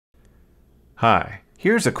Hi,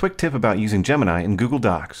 here's a quick tip about using Gemini in Google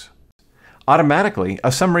Docs. Automatically,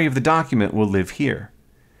 a summary of the document will live here.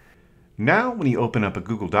 Now, when you open up a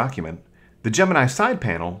Google document, the Gemini side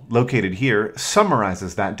panel, located here,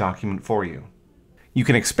 summarizes that document for you. You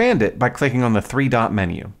can expand it by clicking on the three-dot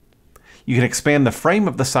menu. You can expand the frame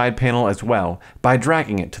of the side panel as well by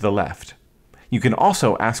dragging it to the left. You can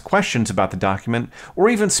also ask questions about the document or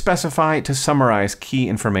even specify to summarize key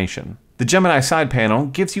information. The Gemini side panel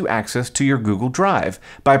gives you access to your Google Drive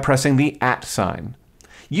by pressing the @ sign.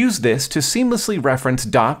 Use this to seamlessly reference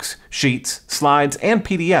docs, sheets, slides, and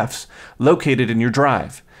PDFs located in your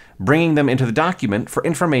drive, bringing them into the document for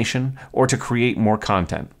information or to create more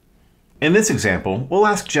content. In this example, we'll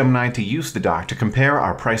ask Gemini to use the doc to compare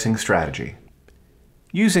our pricing strategy.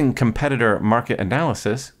 Using competitor market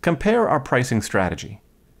analysis, compare our pricing strategy.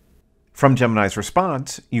 From Gemini's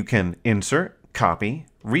response, you can insert, copy,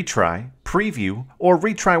 retry, preview, or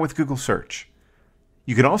retry with Google Search.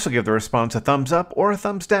 You can also give the response a thumbs up or a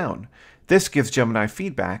thumbs down. This gives Gemini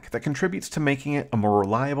feedback that contributes to making it a more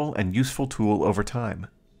reliable and useful tool over time.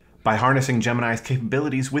 By harnessing Gemini's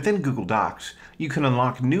capabilities within Google Docs, you can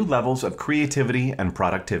unlock new levels of creativity and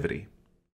productivity.